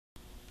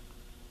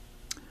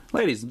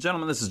Ladies and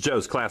gentlemen, this is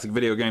Joe's Classic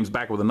Video Games,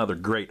 back with another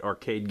great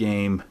arcade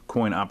game,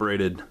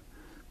 coin-operated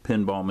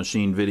pinball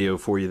machine video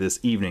for you this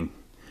evening.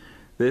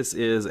 This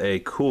is a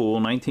cool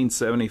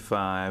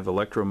 1975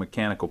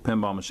 electromechanical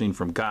pinball machine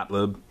from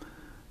Gottlieb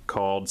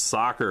called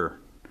Soccer.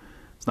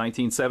 It's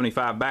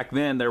 1975. Back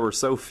then, there were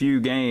so few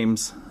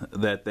games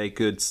that they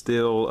could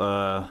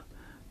still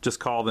just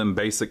call them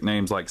basic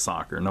names like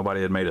Soccer.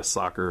 Nobody had made a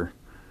soccer,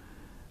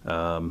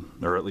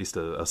 or at least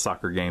a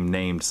soccer game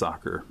named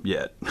Soccer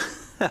yet.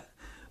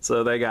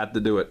 So they got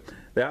to do it.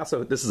 They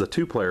also, this is a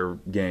two-player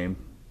game.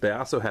 They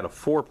also had a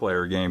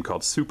four-player game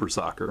called Super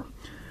Soccer,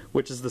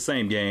 which is the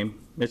same game.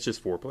 It's just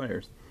 4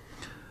 players.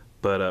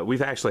 But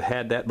we've actually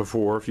had that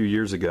before a few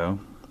years ago.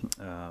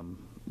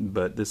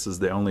 But this is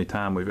the only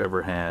time we've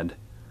ever had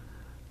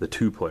the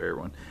two-player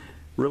one.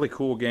 Really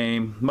cool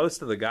game.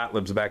 Most of the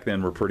Gottliebs back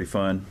then were pretty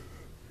fun,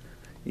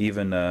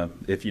 even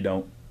if you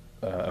don't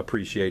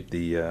appreciate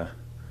the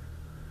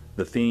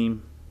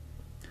theme.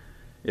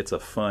 It's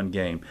a fun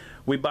game.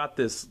 We bought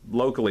this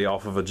locally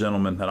off of a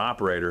gentleman, an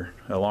operator,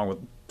 along with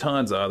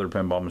tons of other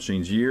pinball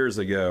machines years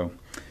ago,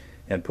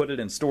 and put it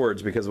in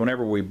storage because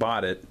whenever we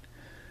bought it,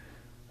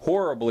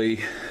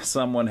 horribly,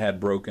 someone had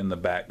broken the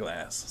back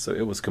glass. So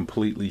it was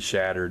completely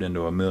shattered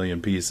into a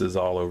million pieces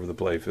all over the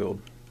playfield.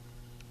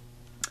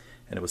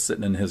 And it was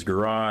sitting in his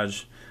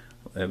garage.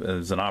 It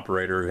was an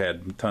operator who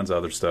had tons of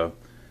other stuff.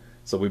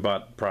 So we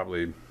bought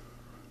probably,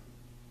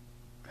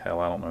 hell,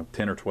 I don't know,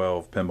 10 or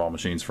 12 pinball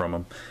machines from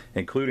him,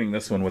 including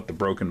this one with the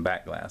broken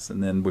back glass.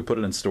 And then we put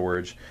it in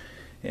storage.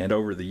 And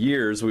over the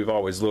years, we've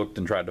always looked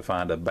and tried to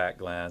find a back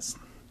glass.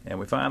 And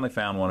we finally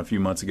found one a few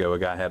months ago. A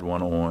guy had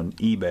one on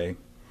eBay.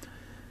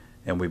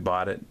 And we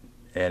bought it.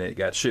 And it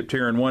got shipped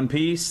here in one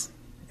piece.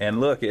 And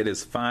look, it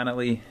has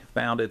finally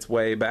found its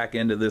way back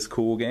into this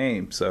cool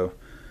game. So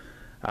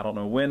I don't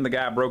know when the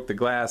guy broke the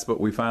glass, but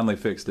we finally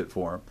fixed it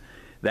for him.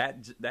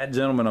 That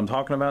gentleman I'm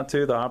talking about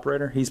too, the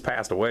operator, he's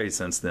passed away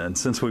since then.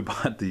 Since we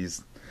bought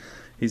these,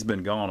 he's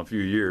been gone a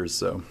few years.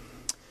 So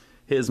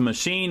his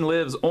machine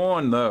lives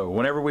on though.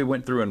 Whenever we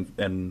went through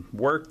and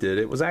worked it,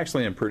 it was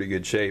actually in pretty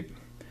good shape.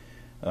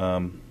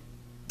 I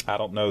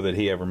don't know that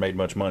he ever made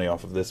much money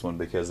off of this one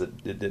because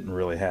it didn't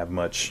really have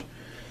much.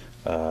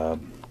 It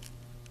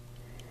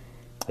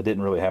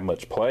didn't really have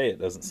much play. It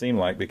doesn't seem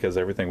like, because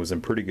everything was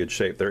in pretty good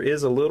shape. There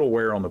is a little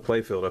wear on the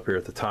playfield up here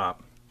at the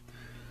top,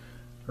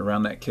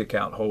 around that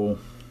kick-out hole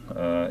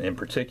in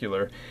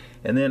particular.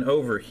 And then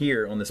over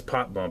here on this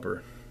pop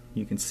bumper,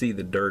 you can see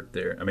the dirt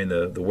there. I mean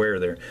the wear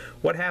there.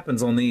 What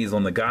happens on these,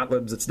 on the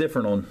Gottliebs, it's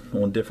different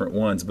on different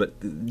ones,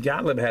 but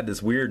Gottlieb had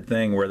this weird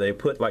thing where they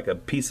put like a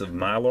piece of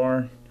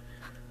Mylar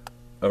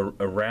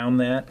around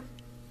that,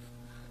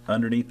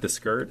 underneath the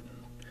skirt,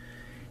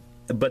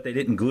 but they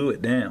didn't glue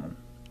it down.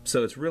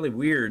 So it's really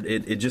weird.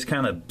 It just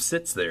kind of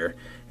sits there.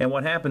 And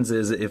what happens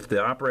is, if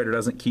the operator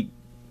doesn't keep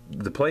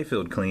the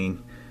playfield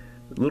clean,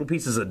 little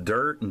pieces of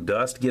dirt and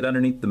dust get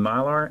underneath the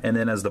Mylar, and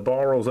then as the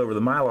ball rolls over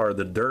the Mylar,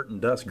 the dirt and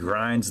dust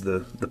grinds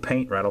the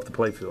paint right off the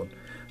playfield.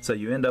 So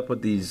you end up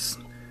with these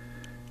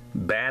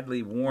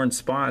badly worn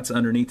spots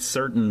underneath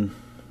certain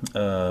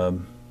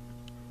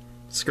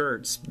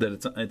skirts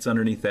that it's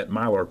underneath that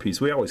Mylar piece.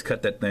 We always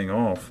cut that thing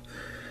off,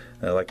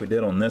 like we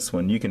did on this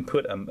one. You can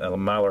put a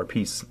Mylar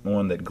piece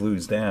on that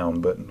glues down,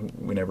 but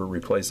we never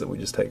replace it. We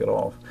just take it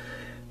off.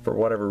 For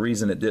whatever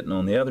reason, it didn't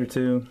on the other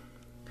two,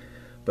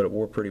 but it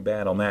wore pretty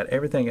bad on that.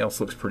 Everything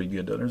else looks pretty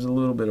good though. There's a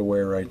little bit of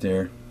wear right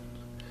there,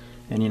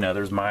 and you know,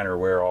 there's minor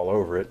wear all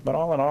over it, but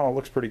all in all, it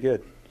looks pretty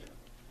good.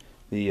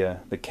 The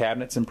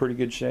cabinet's in pretty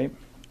good shape.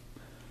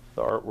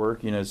 The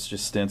artwork, you know, it's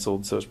just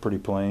stenciled, so it's pretty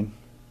plain.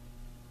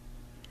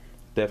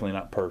 Definitely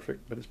not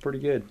perfect, but it's pretty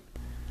good.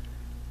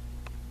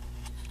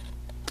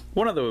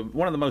 One of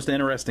the most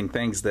interesting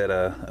things that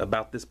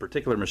about this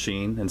particular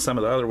machine, and some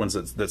of the other ones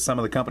that some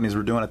of the companies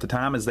were doing at the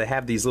time, is they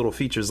have these little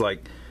features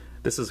like,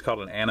 this is called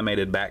an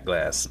animated back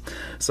glass.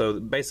 So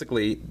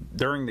basically,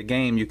 during the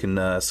game, you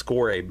can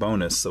score a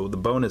bonus. So the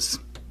bonus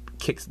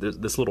kicks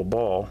this little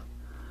ball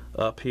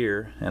up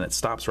here, and it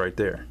stops right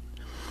there.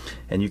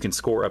 And you can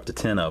score up to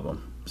 10 of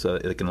them. So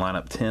it can line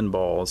up 10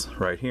 balls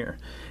right here.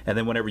 And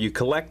then whenever you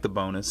collect the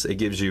bonus, it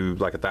gives you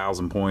like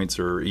 1,000 points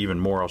or even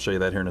more. I'll show you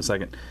that here in a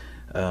second.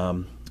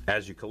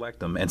 As you collect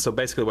them. And so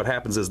basically what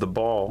happens is the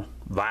ball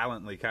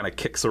violently kind of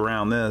kicks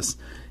around this,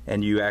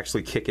 and you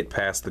actually kick it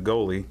past the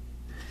goalie,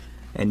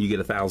 and you get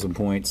 1,000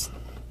 points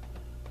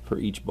for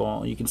each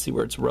ball. You can see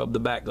where it's rubbed the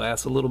back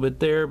glass a little bit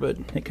there, but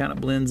it kind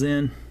of blends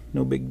in,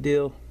 no big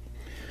deal.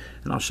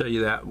 And I'll show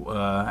you that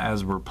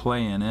as we're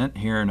playing it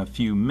here in a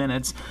few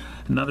minutes.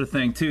 Another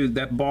thing too,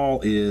 that ball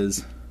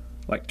is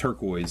like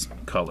turquoise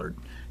colored.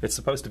 It's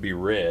supposed to be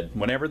red.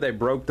 Whenever they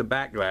broke the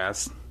back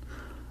glass,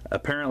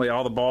 apparently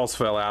all the balls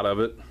fell out of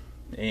it,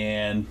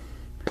 and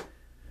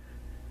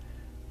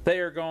they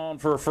are gone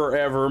for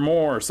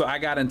forevermore. So I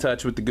got in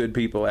touch with the good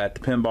people at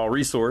the Pinball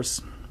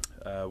Resource,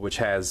 which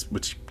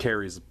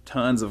carries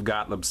tons of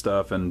Gottlieb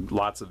stuff and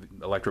lots of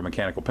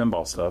electromechanical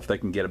pinball stuff. They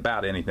can get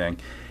about anything,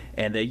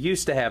 and they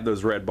used to have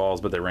those red balls,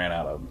 but they ran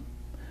out of them.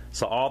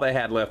 So all they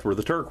had left were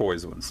the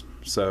turquoise ones.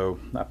 So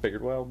I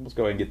figured, well, let's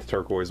go ahead and get the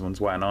turquoise ones.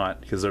 Why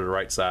not? Because they're the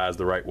right size,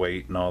 the right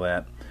weight, and all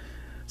that.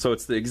 So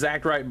it's the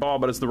exact right ball,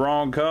 but it's the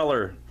wrong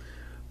color.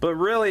 But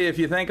really, if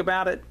you think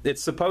about it,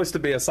 it's supposed to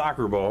be a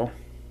soccer ball.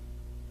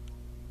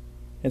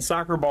 And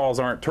soccer balls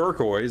aren't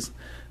turquoise,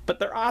 but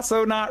they're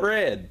also not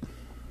red.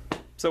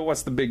 So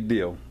what's the big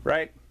deal,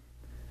 right?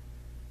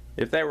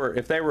 If they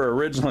were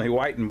originally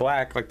white and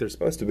black like they're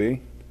supposed to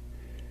be,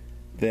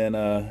 then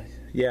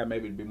yeah,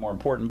 maybe it'd be more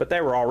important. But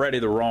they were already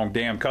the wrong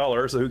damn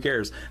color, so who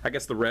cares? I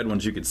guess the red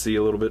ones you could see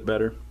a little bit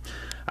better.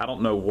 I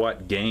don't know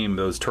what game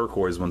those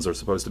turquoise ones are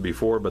supposed to be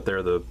for, but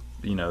they're the,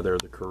 you know, they're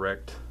the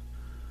correct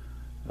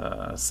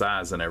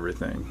size and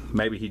everything.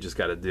 Maybe he just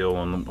got a deal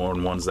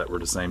on ones that were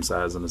the same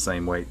size and the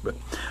same weight, but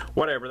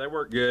whatever. They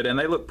work good and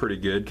they look pretty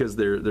good because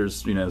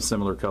there's, you know,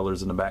 similar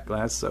colors in the back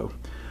glass. So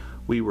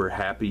we were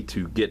happy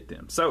to get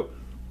them. So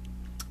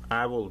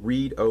I will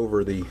read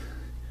over the,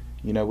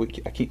 you know,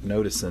 I keep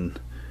noticing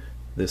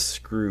this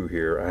screw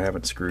here. I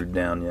haven't screwed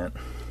down yet.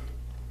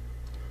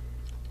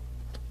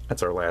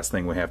 That's our last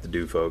thing we have to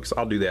do, folks.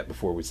 I'll do that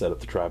before we set up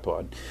the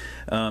tripod.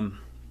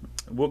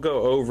 We'll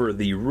go over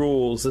the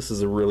rules. This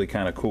is a really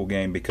kind of cool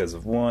game because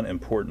of one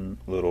important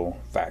little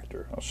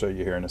factor. I'll show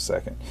you here in a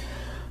second.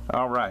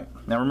 All right.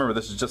 Now remember,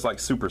 this is just like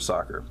Super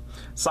Soccer.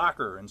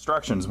 Soccer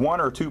instructions: 1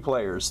 or 2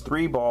 players,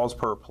 3 balls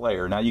per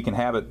player. Now you can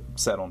have it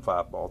set on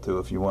 5 ball too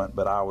if you want,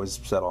 but I always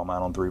set all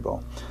mine on 3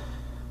 ball.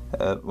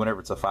 Whenever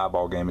it's a 5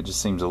 ball game, it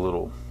just seems a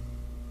little,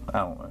 I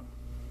don't know.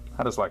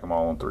 I just like them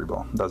all on 3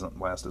 ball. It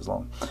doesn't last as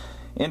long.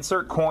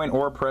 Insert coin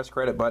or press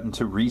credit button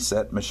to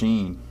reset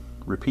machine.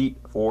 Repeat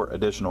for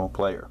additional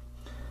player.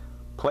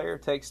 Player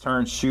takes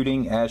turns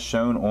shooting as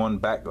shown on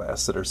back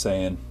glass that are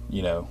saying,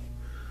 you know,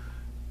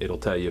 it'll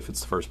tell you if it's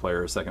the first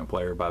player or second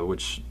player by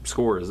which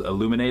score is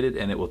illuminated,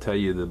 and it will tell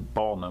you the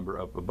ball number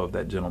up above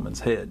that gentleman's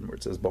head where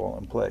it says ball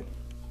in play.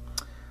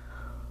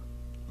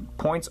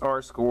 Points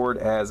are scored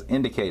as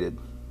indicated.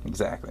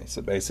 Exactly.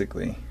 So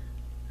basically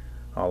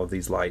all of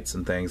these lights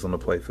and things on the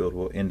playfield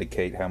will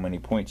indicate how many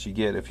points you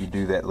get if you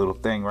do that little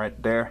thing right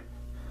there.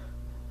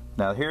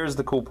 Now here's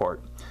the cool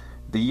part.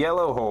 The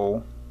yellow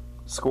hole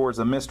scores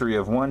a mystery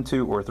of 1,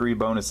 2, or 3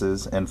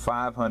 bonuses and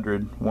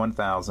 500,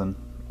 1,000,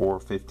 or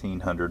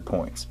 1,500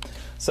 points.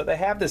 So they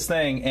have this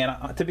thing,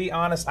 and to be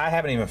honest, I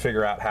haven't even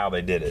figured out how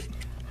they did it.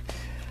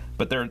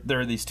 But there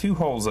are these 2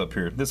 holes up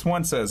here. This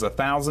one says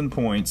 1,000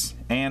 points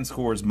and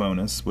scores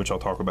bonus, which I'll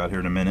talk about here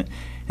in a minute.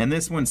 And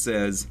this one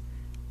says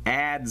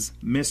adds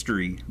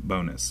mystery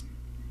bonus.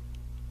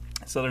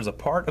 So there's a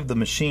part of the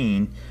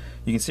machine,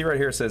 you can see right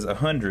here it says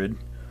 100,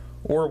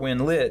 or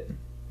when lit,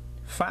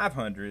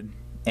 500,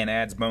 and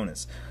adds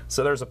bonus.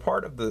 So there's a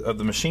part of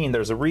the machine,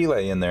 there's a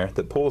relay in there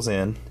that pulls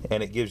in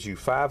and it gives you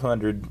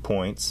 500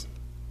 points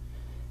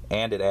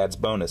and it adds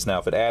bonus. Now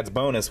if it adds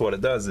bonus, what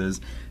it does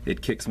is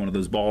it kicks one of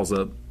those balls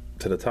up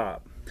to the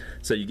top.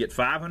 So you get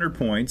 500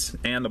 points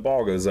and the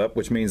ball goes up,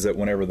 which means that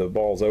whenever the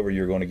ball's over,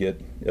 you're going to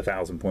get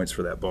 1,000 points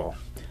for that ball,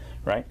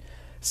 right?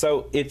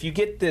 So if you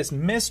get this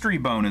mystery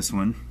bonus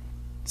one,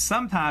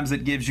 sometimes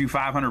it gives you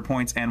 500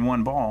 points and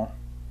 1 ball.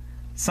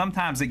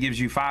 Sometimes it gives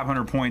you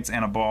 500 points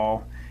and a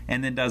ball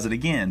and then does it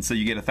again, so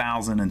you get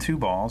 1,000 and 2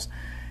 balls.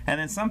 And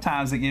then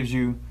sometimes it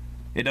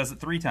does it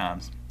 3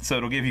 times. So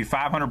it'll give you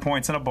 500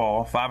 points and a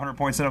ball, 500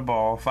 points and a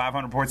ball,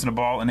 500 points and a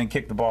ball, and then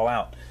kick the ball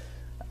out.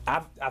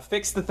 I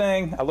fixed the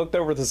thing. I looked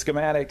over the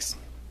schematics.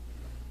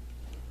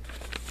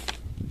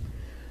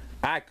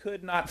 I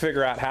could not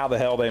figure out how the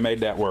hell they made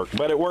that work,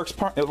 but it works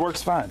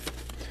fine.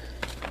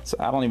 So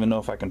I don't even know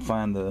if I can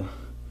find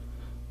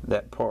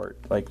that part.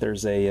 Like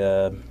there's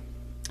a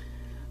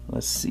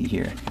let's see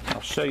here.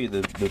 I'll show you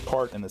the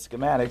part in the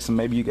schematics, and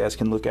maybe you guys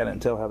can look at it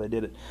and tell how they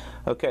did it.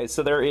 Okay,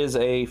 so there is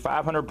a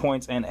 500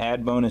 points and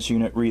add bonus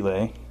unit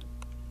relay,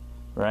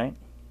 right?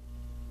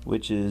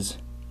 Which is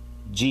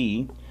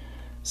G.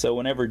 So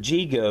whenever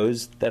G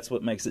goes, that's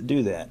what makes it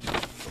do that,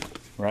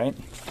 right?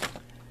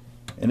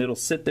 And it'll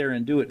sit there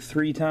and do it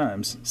 3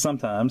 times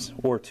sometimes,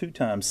 or 2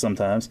 times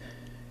sometimes,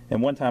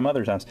 and 1 time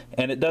other times.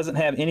 And it doesn't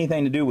have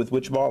anything to do with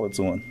which ball it's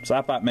on. So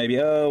I thought maybe,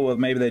 oh, well,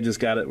 maybe they just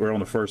got it where on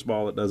the first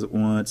ball it does it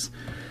once,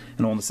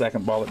 and on the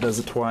second ball it does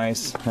it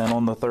twice, and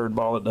on the third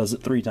ball it does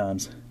it 3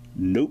 times.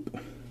 Nope.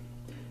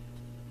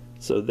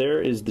 So there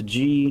is the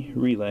G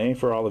relay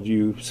for all of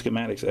you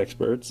schematics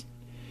experts.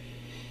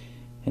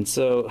 And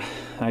so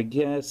I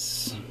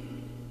guess,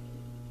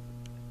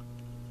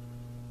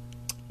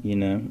 you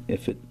know,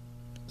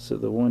 so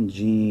the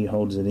 1G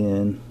holds it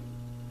in,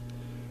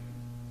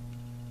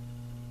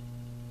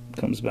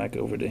 comes back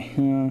over to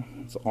here,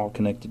 it's all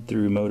connected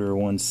through motor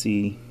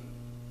 1C.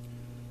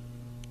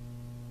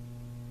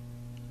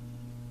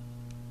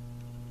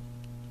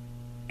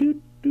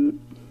 Doot, doot.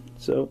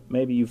 So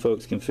maybe you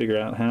folks can figure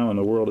out how in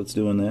the world it's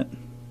doing that.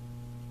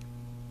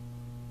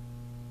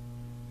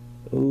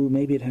 Oh,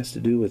 maybe it has to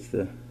do with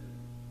the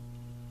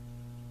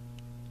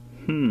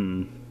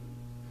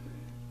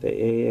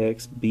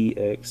AX,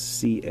 BX,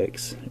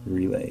 CX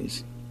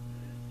relays.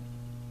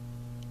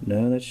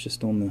 No, that's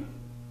just on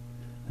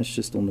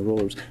the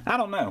rollers. I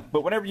don't know,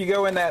 but whenever you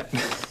go in that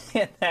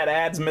in that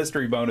adds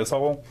mystery bonus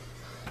hole.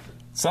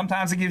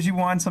 Sometimes it gives you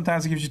 1,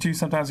 sometimes it gives you 2,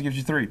 sometimes it gives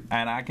you 3.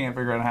 And I can't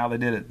figure out how they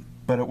did it,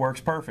 but it works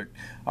perfect.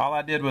 All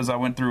I did was I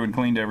went through and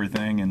cleaned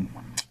everything, and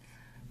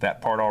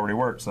that part already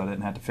worked, so I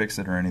didn't have to fix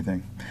it or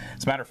anything.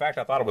 As a matter of fact,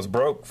 I thought it was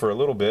broke for a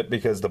little bit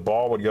because the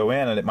ball would go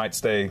in and it might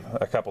stay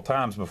a couple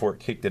times before it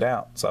kicked it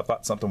out. So I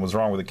thought something was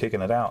wrong with it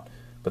kicking it out,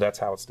 but that's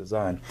how it's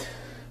designed.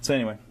 So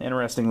anyway,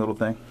 interesting little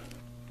thing.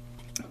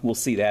 We'll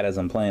see that as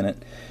I'm playing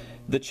it.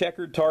 The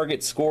checkered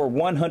targets score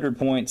 100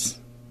 points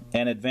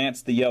and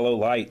advance the yellow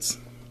lights.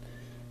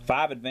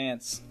 5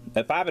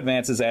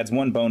 advances adds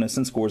 1 bonus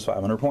and scores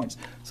 500 points.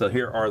 So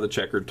here are the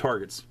checkered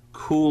targets.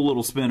 Cool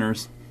little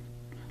spinners.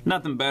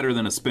 Nothing better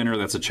than a spinner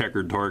that's a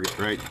checkered target,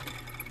 right?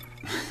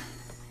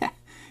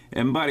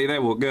 And buddy, they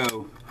will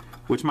go,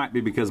 which might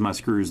be because my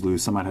screw's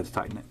loose. I might have to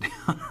tighten it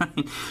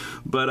down.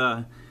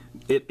 But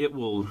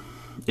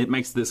it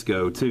makes this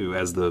go too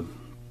as the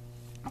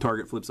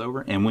target flips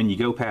over, and when you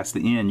go past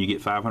the end, you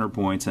get 500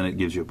 points and it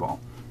gives you a ball.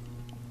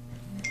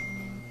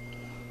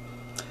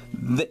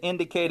 The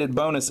indicated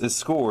bonus is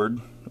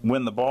scored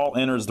when the ball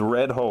enters the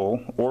red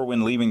hole or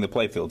when leaving the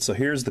playfield. So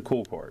here's the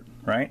cool part,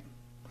 right?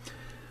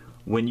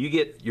 When you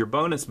get your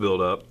bonus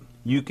build up,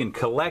 you can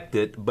collect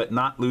it but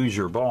not lose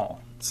your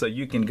ball. So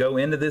you can go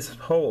into this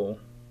hole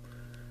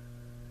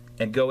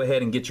and go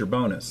ahead and get your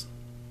bonus,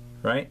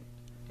 right?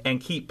 And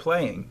keep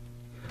playing.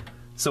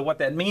 So what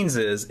that means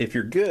is, if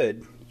you're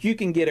good, you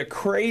can get a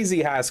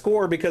crazy high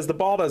score because the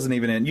ball doesn't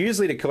even end.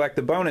 Usually to collect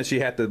the bonus,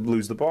 you have to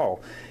lose the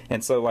ball.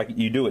 And so like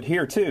you do it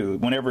here too,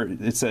 whenever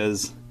it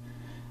says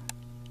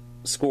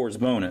scores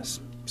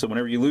bonus. So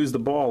whenever you lose the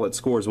ball, it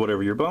scores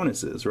whatever your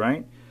bonus is,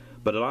 right?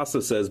 But it also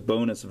says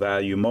bonus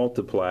value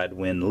multiplied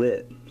when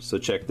lit. So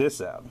check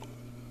this out.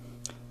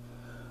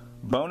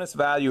 Bonus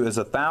value is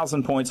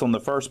 1,000 points on the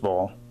first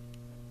ball,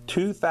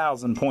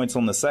 2,000 points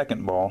on the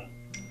second ball,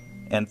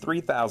 and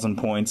 3,000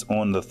 points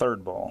on the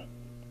third ball,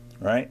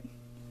 right?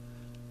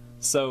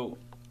 So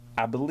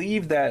I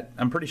believe that,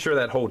 I'm pretty sure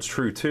that holds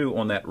true too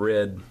on that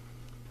red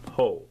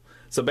hole.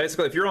 So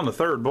basically if you're on the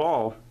third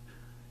ball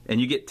and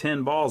you get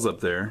 10 balls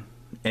up there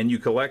and you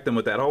collect them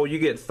with that hole, you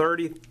get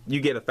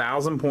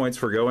 1,000 points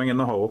for going in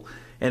the hole,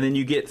 and then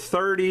you get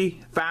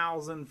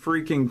 30,000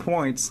 freaking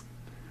points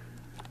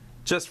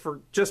just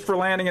for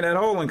landing in that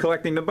hole and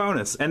collecting the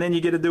bonus. And then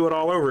you get to do it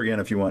all over again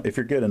if you want, if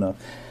you're good enough.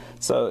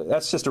 So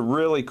that's just a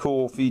really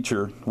cool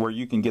feature where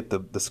you can get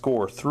the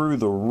score through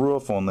the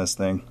roof on this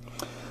thing.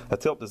 A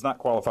tilt does not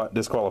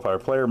disqualify a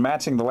player.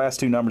 Matching the last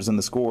 2 numbers in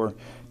the score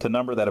to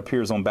number that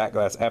appears on back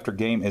glass after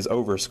game is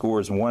over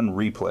scores 1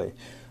 replay.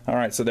 All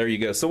right, so there you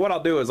go. So what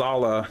I'll do is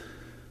I'll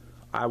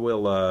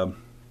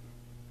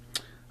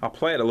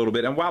play it a little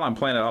bit, and while I'm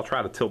playing it, I'll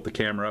try to tilt the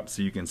camera up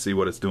so you can see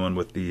what it's doing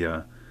with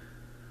the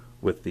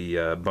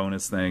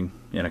bonus thing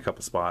in a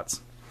couple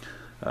spots,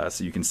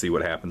 so you can see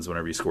what happens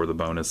whenever you score the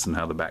bonus and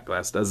how the back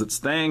glass does its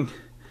thing.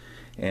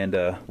 And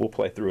we'll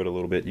play through it a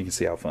little bit. You can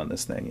see how fun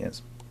this thing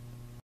is.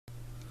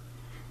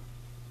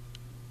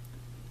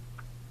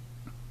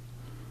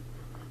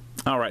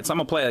 All right, so I'm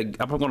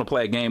gonna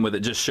play a game with it,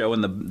 just showing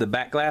the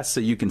back glass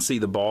so you can see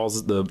the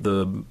balls,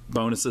 the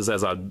bonuses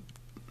as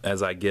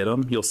I get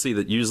them. You'll see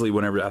that usually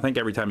I think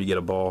every time you get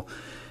a ball,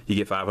 you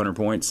get 500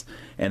 points,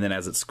 and then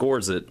as it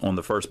scores it, on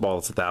the first ball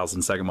it's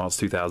 1,000, second ball it's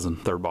 2,000,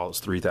 third ball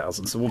it's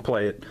 3,000. So we'll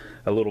play it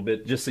a little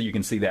bit just so you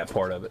can see that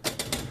part of it.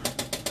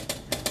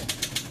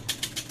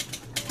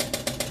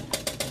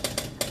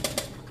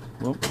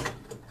 Whoop.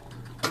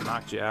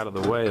 Knocked you out of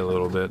the way a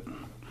little bit.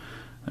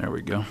 There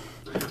we go.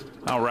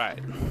 All right.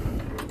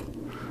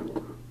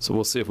 So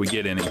we'll see if we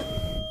get any.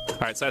 All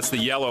right, so that's the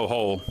yellow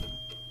hole.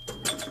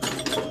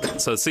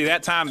 So see,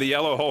 that time the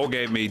yellow hole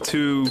gave me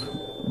 2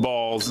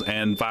 balls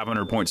and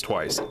 500 points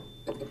twice.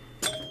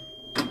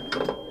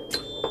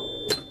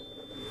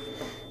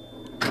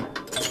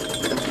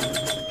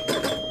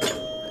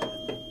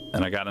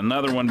 And I got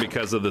another one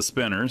because of the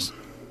spinners.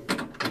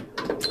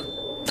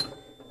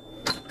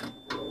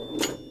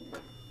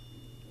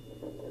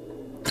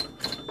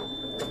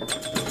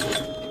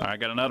 I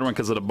got another one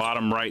because of the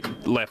bottom right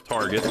left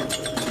target.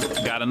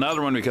 Got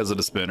another one because of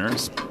the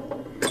spinners.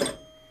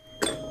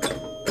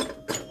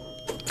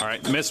 All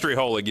right, mystery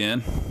hole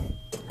again.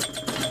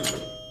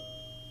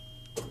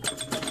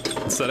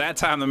 So that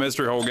time the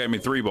mystery hole gave me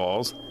 3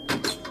 balls.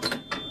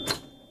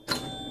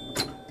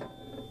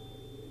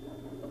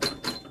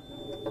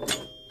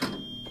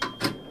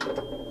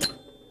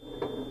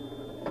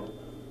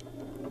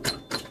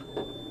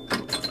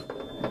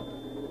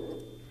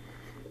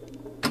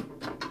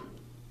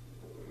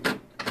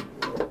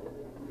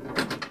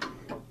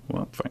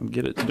 Well, if I can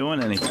get it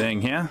doing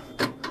anything, yeah?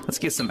 Let's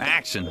get some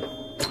action.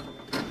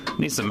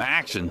 Need some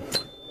action.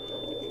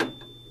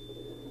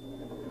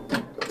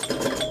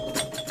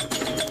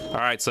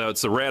 All right, so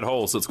it's the red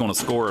hole, so it's going to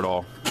score it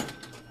all.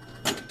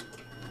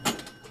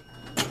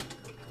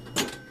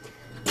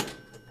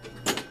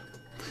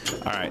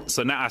 All right,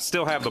 so now I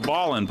still have the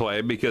ball in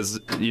play because,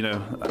 you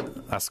know,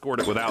 I scored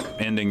it without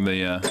ending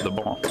the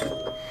ball.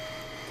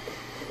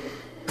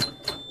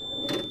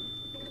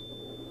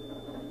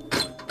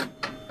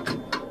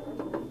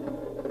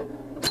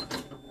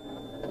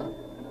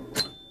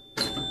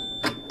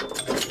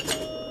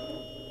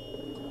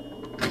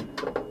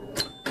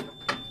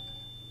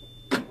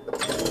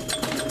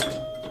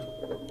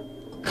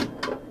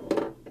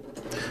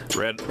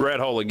 Red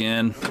hole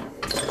again.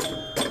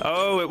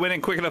 Oh, it went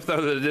in quick enough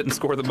though that it didn't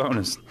score the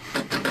bonus.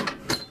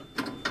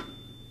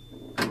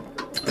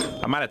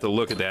 I might have to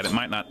look at that. It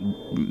might not.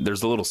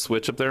 There's a little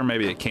switch up there.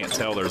 Maybe it can't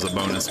tell there's a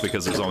bonus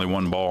because there's only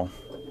one ball.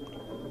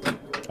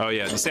 Oh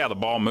yeah, you see how the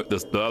ball moved?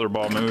 The other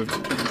ball moved.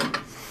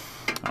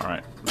 All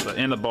right, so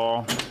in the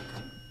ball.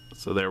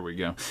 So there we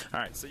go. All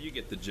right, so you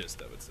get the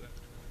gist of it. So.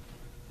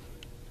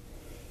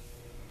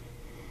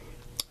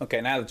 Okay,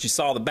 now that you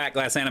saw the back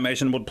glass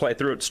animation, we'll play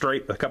through it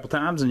straight a couple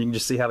times, and you can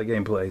just see how the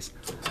game plays.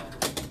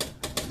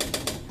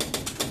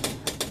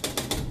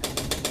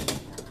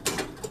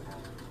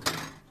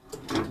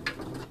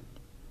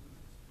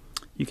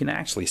 You can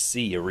actually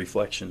see a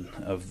reflection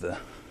of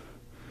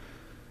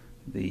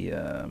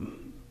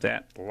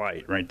that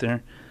light right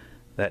there.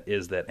 That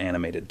is that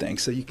animated thing.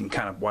 So you can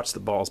kind of watch the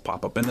balls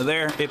pop up into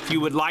there if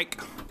you would like.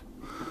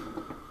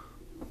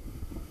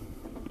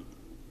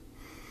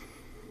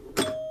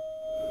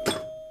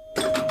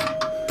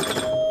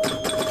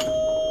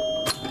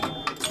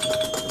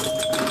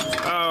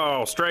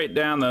 Oh, straight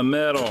down the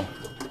middle.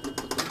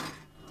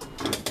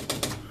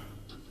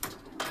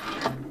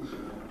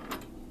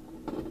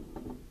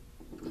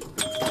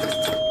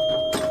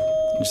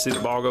 You see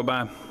the ball go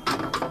by?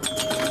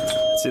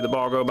 See the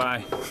ball go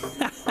by?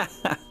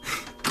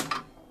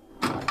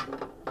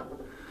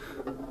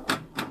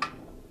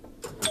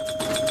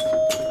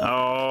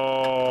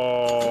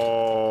 Oh,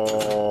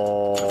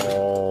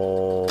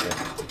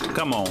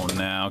 come on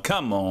now,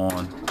 come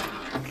on.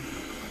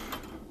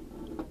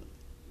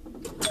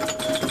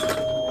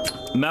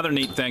 Another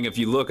neat thing, if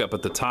you look up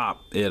at the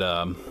top, it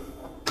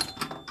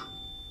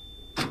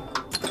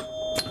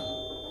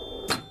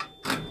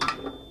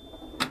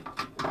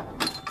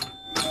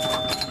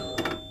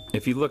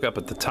if you look up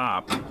at the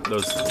top,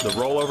 the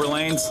rollover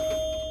lanes,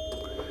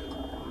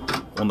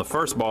 on the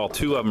first ball,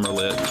 2 of them are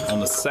lit. On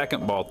the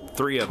second ball,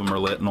 3 of them are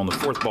lit. And on the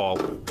fourth ball,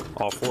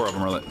 all 4 of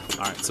them are lit.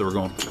 All right,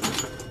 so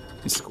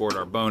we scored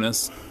our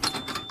bonus,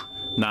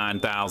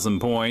 9,000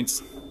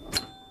 points.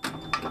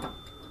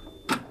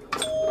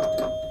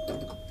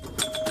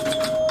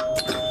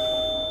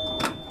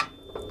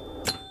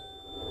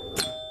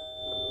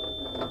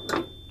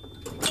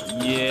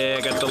 Yeah,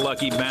 got the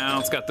lucky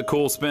bounce, got the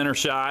cool spinner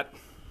shot.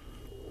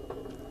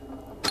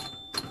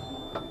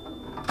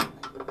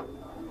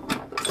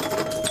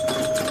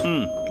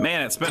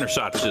 Man, that spinner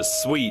shot's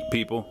just sweet,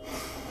 people.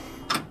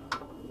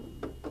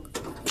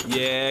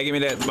 Yeah, give me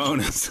that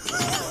bonus.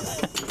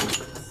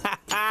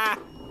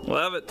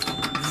 Love it.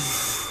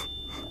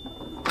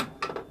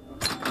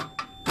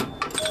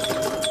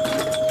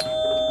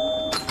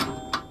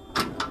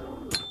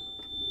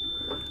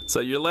 So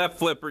your left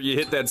flipper you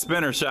hit that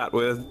spinner shot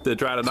with to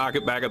try to knock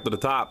it back up to the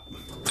top.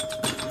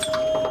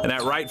 And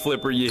that right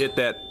flipper you hit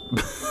that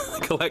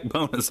collect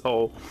bonus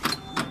hole.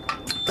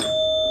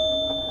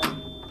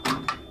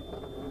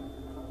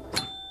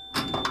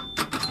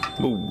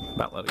 Ooh,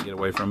 about let it get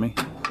away from me.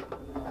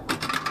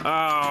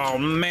 Oh,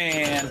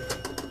 man.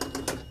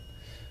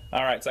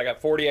 All right, so I got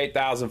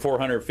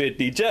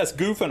 48,450 just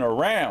goofing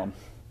around.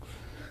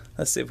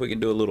 Let's see if we can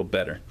do a little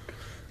better.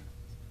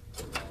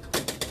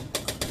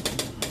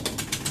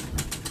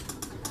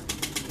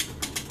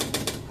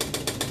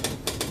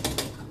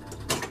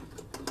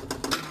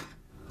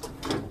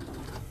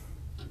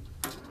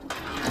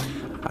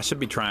 I should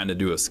be trying to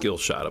do a skill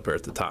shot up here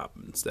at the top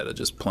instead of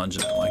just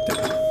plunging it like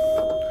that.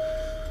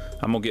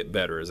 I'm gonna get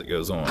better as it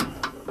goes on.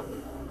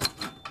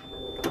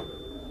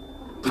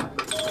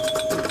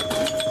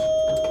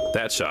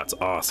 That shot's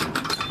awesome.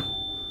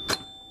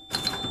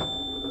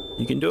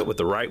 You can do it with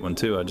the right one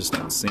too, I just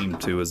don't seem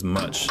to as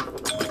much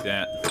like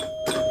that.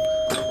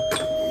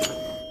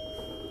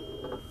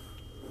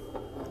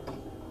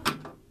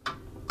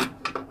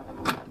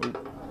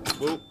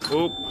 Oop, oop,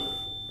 oop.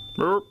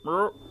 Burp,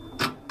 burp.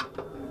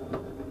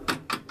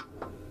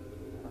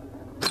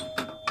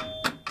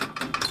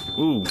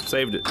 Ooh,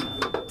 saved it.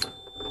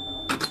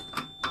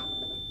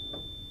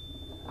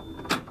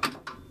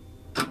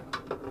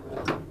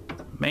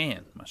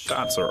 Man, my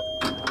shots are...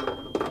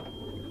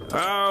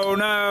 Oh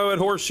no, it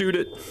horseshoed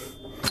it.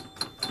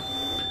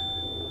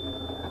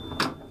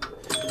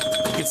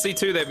 You can see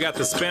too, they've got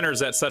the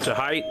spinners at such a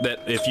height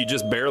that if you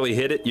just barely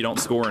hit it, you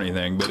don't score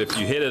anything. But if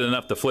you hit it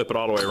enough to flip it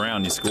all the way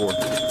around, you score.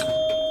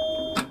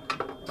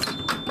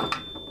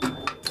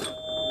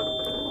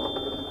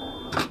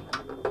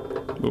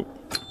 Oop.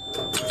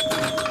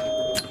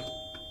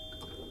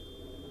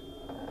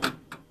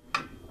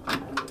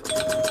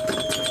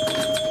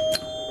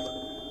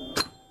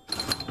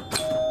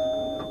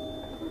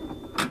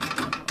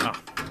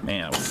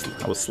 Man,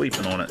 I was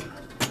sleeping on it.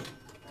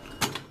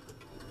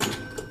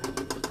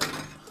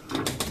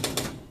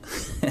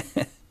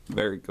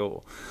 Very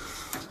cool.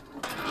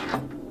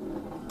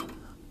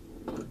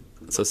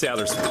 So see how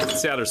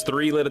there's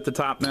 3 lit at the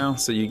top now,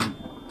 so you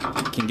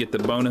can get the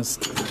bonus,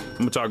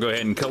 which I'll go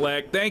ahead and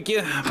collect. Thank you,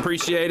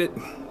 appreciate it.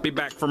 Be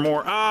back for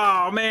more.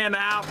 Oh man, the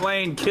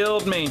outlane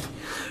killed me.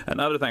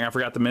 Another thing I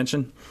forgot to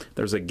mention,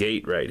 there's a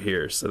gate right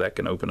here, so that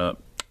can open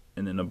up,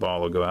 and then the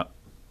ball will go out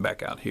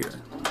back out here.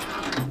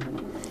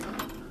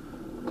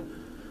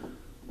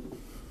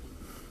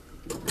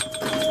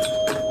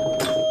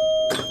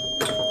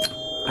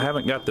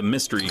 haven't got the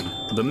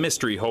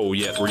mystery hole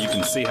yet where you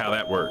can see how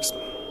that works.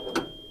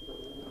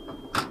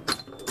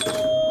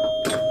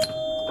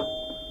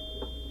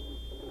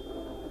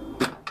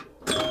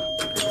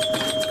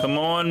 Come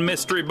on,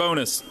 mystery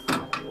bonus.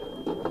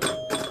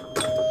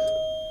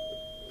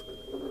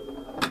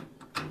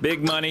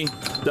 Big money,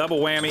 double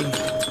whammy,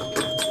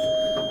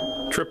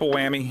 triple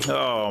whammy.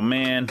 Oh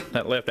man,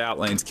 that left out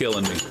lane's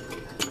killing me.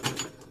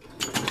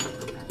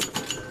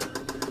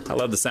 I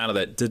love the sound of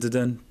that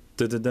dun-dun-dun,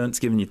 dun-dun-dun. It's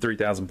giving you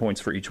 3,000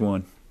 points for each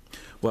one.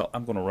 Well,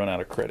 I'm going to run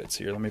out of credits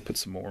here. Let me put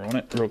some more on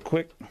it real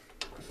quick.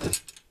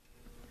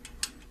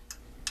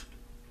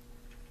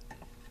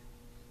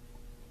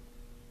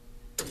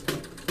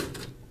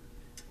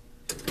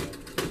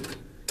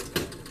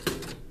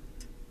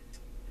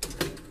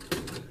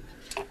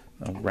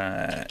 All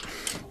right.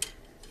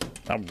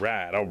 All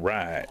right, all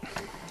right.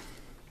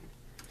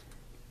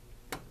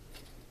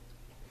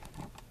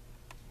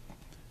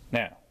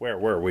 Now, where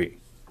were we?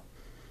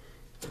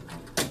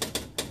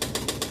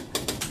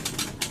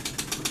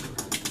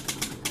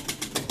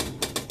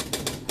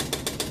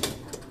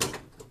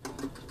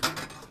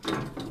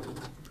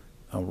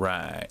 All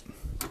right.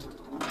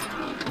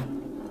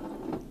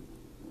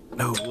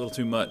 No, a little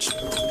too much.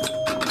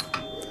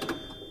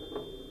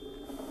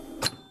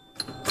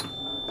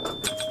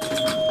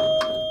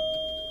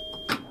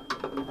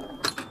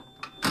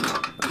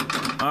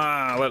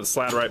 Ah, let it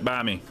slide right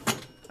by me.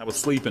 I was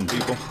sleeping,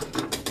 people.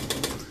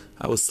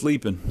 I was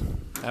sleeping.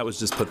 That was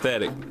just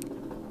pathetic.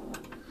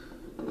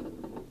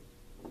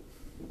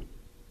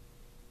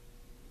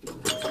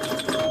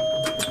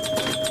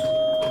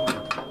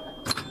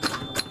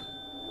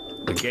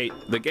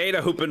 The gate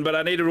opened, but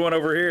I needed one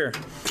over here.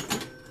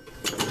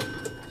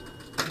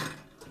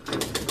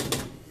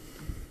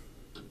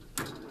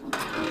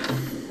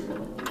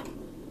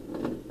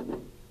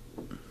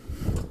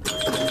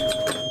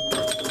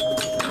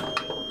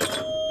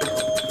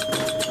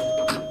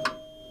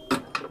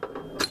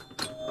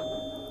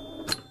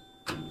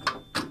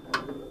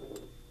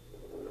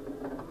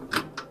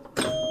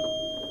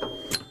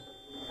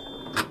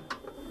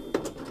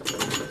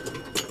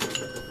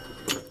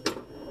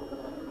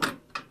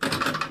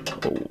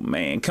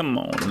 Man, come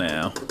on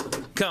now.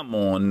 Come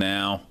on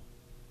now.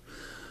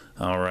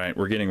 All right,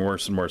 we're getting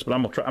worse and worse, but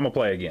I'm gonna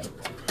play again.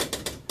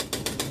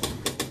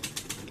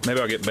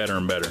 Maybe I'll get better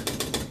and better.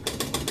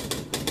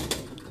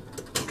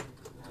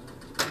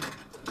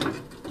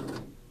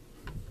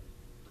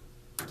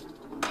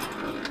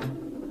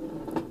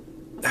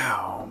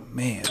 Oh,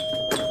 man.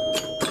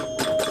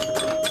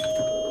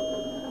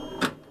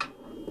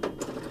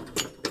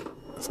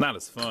 It's not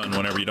as fun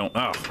whenever you don't...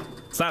 Oh,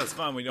 it's not as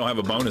fun when you don't have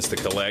a bonus to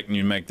collect and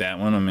you make that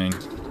one. I mean,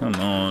 come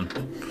on.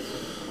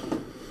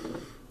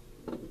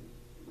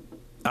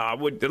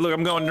 Look,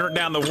 I'm going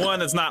down the one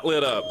that's not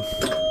lit up.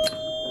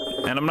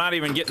 And I'm not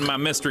even getting my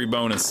mystery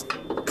bonus.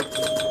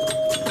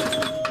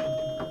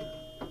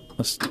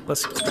 Let's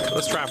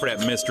try for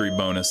that mystery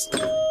bonus.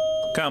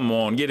 Come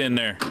on, get in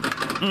there.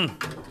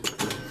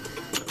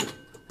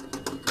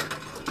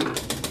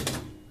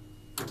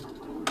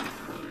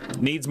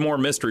 Needs more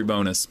mystery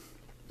bonus.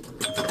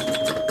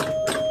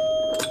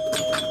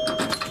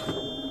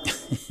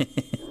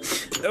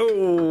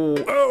 Oh!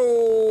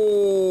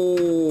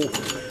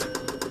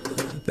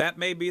 That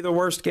may be the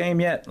worst game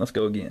yet. Let's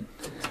go again.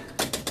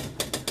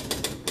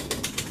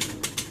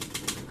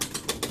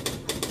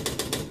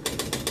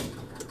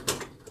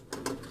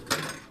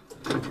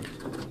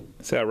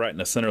 See how right in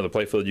the center of the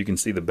playfield you can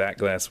see the back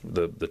glass,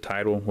 the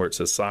title where it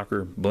says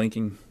soccer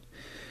blinking.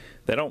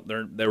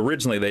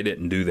 Originally they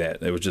didn't do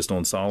that. It was just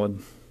on solid.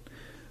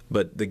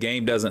 But the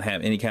game doesn't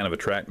have any kind of a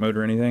track mode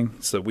or anything,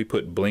 so we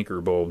put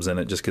blinker bulbs in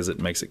it just because it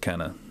makes it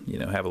kind of, you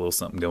know, have a little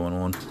something going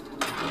on.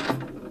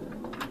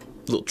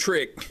 Little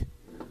trick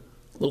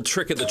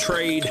of the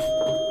trade.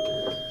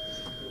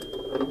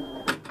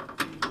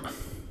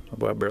 Oh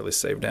boy, I barely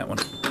saved that one.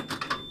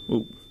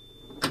 Ooh.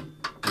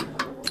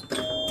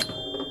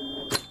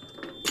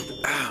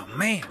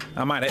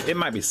 Oh man, it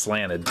might be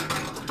slanted.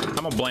 I'm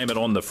gonna blame it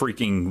on the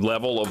freaking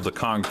level of the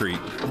concrete.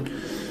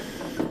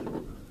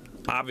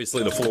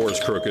 Obviously the floor is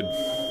crooked.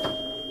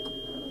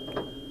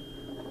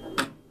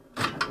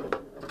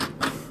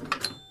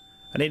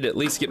 I need to at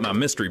least get my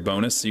mystery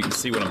bonus so you can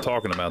see what I'm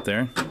talking about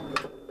there.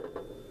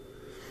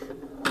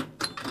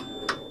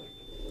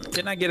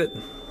 Didn't I get it?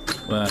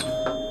 Well,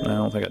 I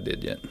don't think I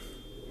did yet.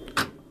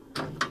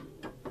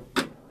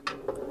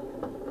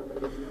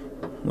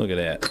 Look at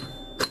that.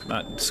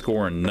 Not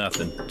scoring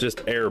nothing.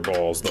 Just air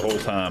balls the whole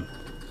time.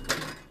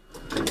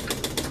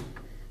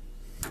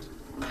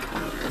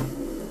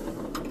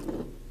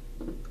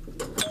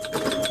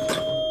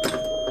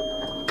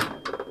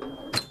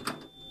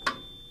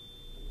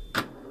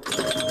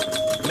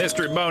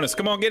 Mystery bonus.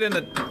 Come on, get in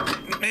the...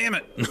 Damn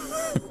it.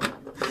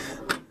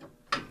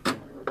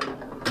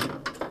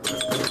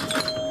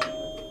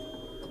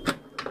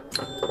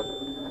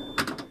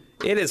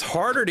 It is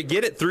harder to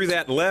get it through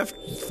that left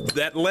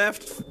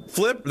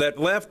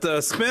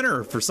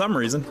spinner for some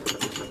reason.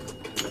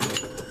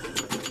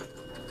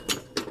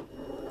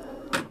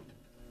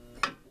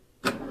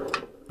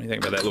 do you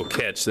think about that little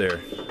catch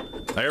there?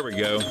 There we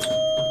go.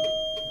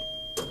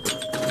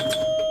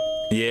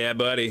 Yeah,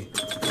 buddy.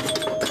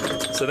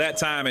 So that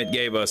time it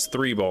gave us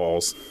 3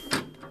 balls.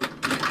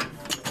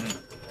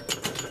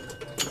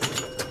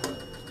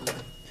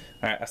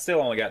 All right, I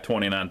still only got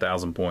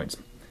 29,000 points.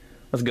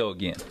 Let's go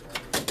again.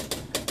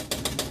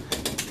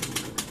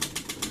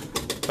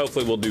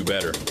 Hopefully we'll do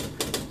better.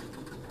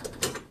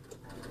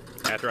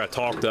 After I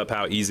talked up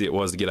how easy it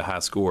was to get a high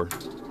score.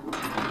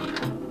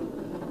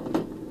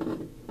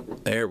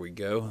 There we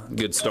go.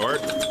 Good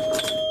start.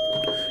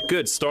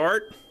 Good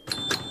start.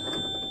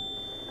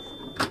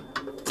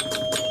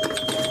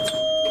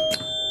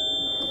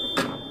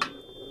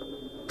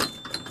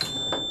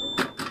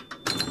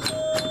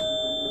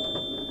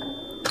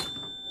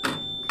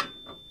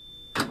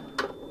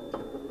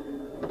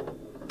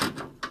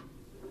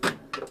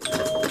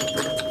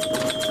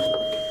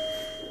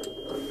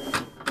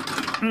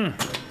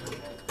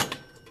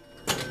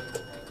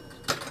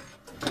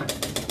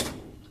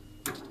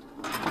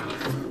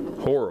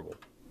 Horrible.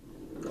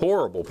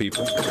 Horrible,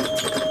 people. I'm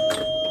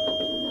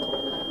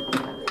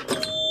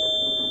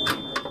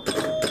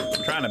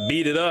trying to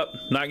beat it up,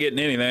 not getting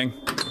anything.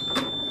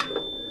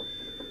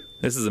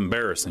 This is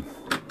embarrassing.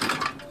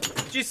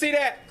 Did you see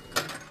that?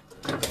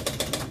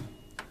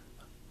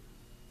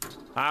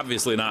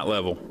 Obviously not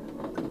level.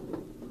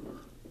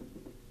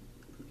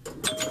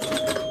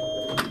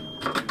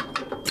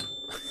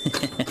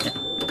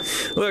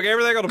 Look,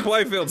 everything on the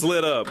playfield's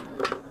lit up.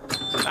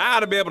 I ought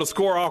to be able to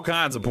score all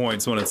kinds of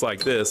points when it's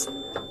like this.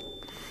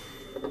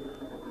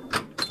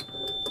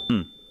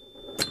 I'm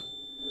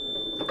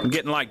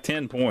getting like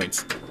 10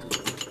 points.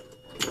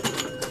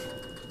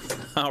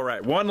 All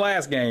right, one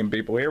last game,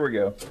 people. Here we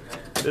go.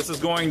 This is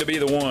going to be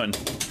the one.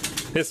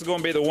 This is going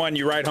to be the one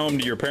you write home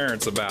to your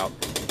parents about.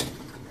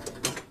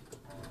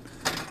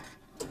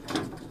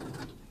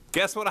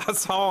 Guess what I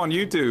saw on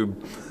YouTube?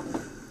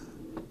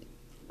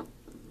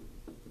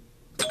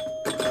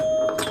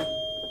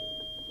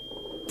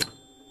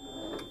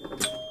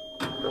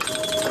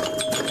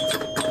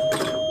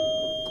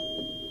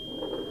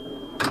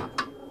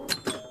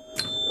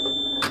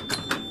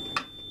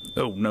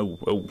 Oh, no.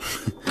 Oh.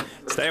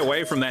 Stay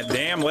away from that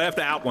damn left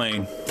out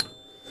lane.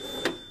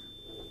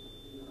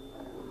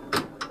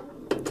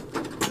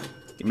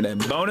 Give me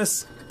that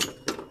bonus.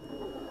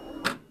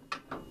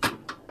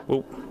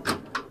 Whoop.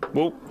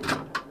 Whoop.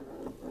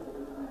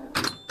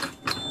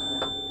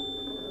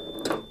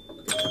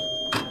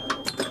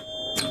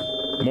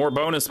 More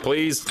bonus,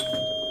 please.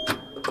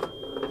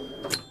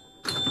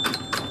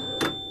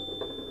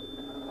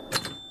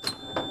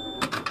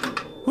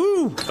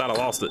 Woo! Thought I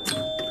lost it.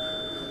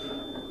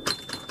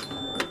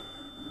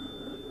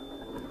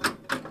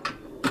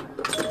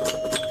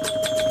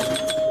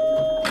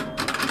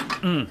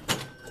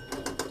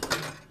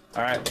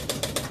 All right,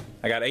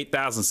 I got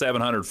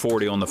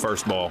 8,740 on the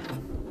first ball.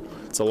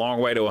 It's a long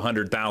way to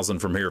 100,000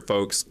 from here,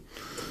 folks.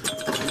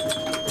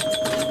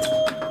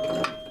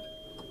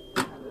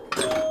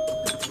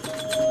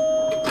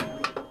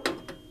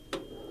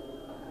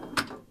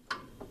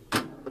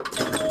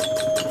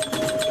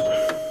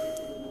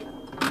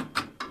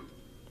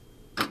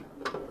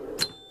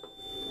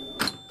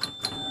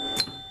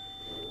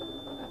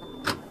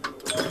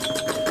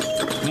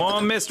 Come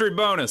on, mystery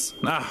bonus.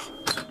 Ah.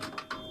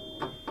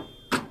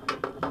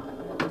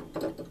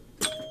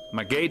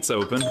 My gate's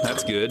open.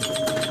 That's good.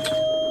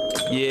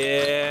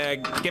 Yeah,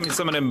 give me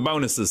some of them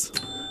bonuses.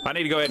 I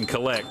need to go ahead and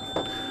collect.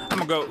 I'm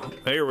gonna go.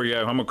 Here we go.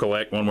 I'm gonna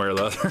collect one way or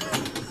the other.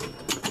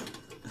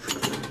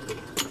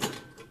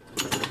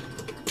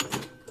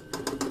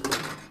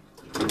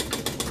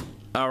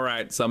 All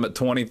right, so I'm at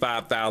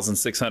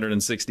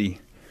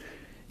 25,660.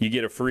 You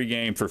get a free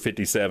game for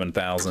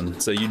 57,000.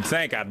 So you'd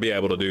think I'd be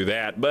able to do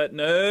that, but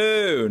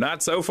no,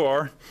 not so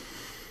far.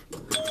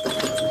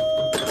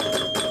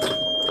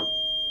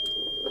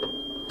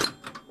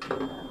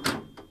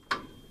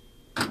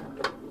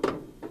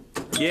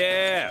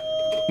 Yeah,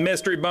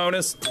 mystery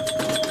bonus.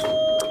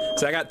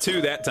 So I got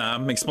 2 that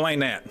time. Explain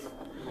that.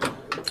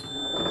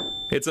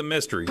 It's a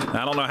mystery.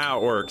 I don't know how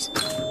it works.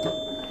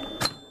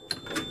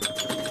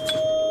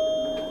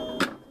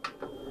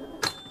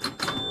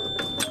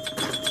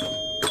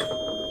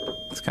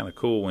 It's kind of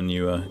cool when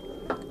you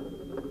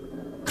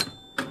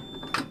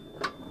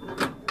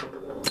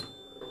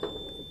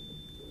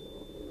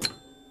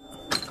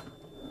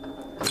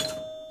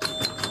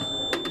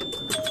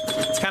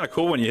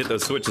cool when you hit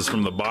those switches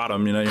from the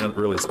bottom. You know, you're not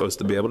really supposed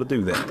to be able to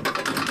do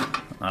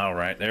that. All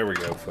right, there we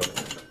go,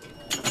 folks.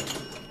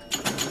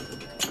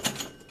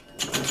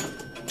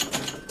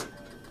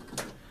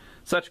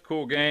 Such a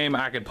cool game.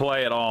 I could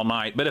play it all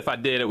night, but if I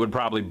did, it would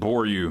probably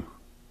bore you.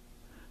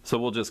 So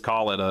we'll just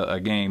call it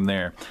a game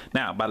there.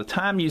 Now, by the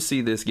time you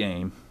see this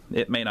game,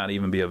 it may not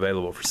even be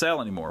available for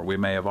sale anymore. We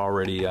may have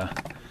already,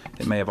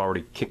 it may have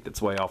already kicked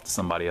its way off to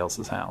somebody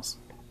else's house.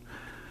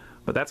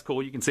 But that's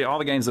cool. You can see all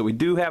the games that we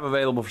do have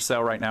available for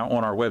sale right now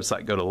on our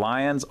website. Go to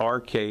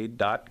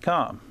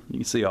lionsarcade.com. You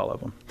can see all of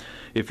them.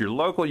 If you're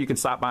local, you can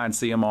stop by and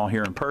see them all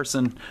here in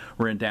person.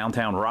 We're in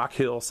downtown Rock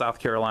Hill, South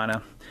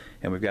Carolina,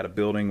 and we've got a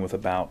building with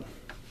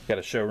got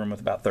a showroom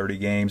with about 30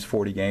 games,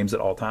 40 games at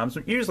all times.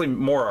 Usually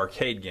more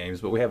arcade games,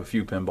 but we have a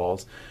few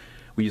pinballs.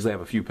 We usually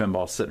have a few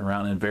pinballs sitting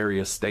around in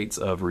various states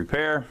of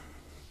repair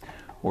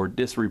or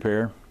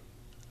disrepair.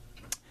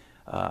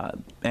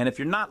 And if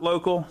you're not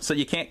local, so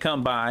you can't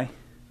come by,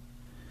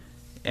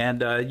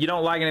 and you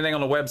don't like anything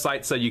on the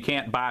website, so you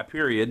can't buy,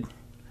 period,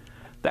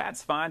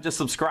 that's fine. Just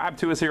subscribe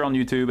to us here on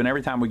YouTube, and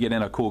every time we get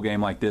in a cool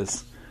game like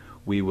this,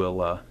 we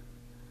will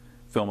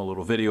film a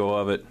little video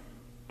of it,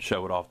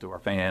 show it off to our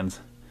fans.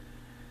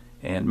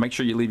 And make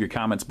sure you leave your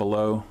comments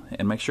below,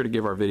 and make sure to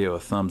give our video a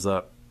thumbs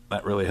up.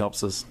 That really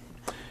helps us.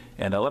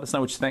 And let us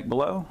know what you think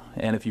below,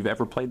 and if you've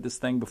ever played this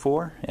thing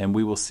before, and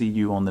we will see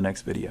you on the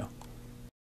next video.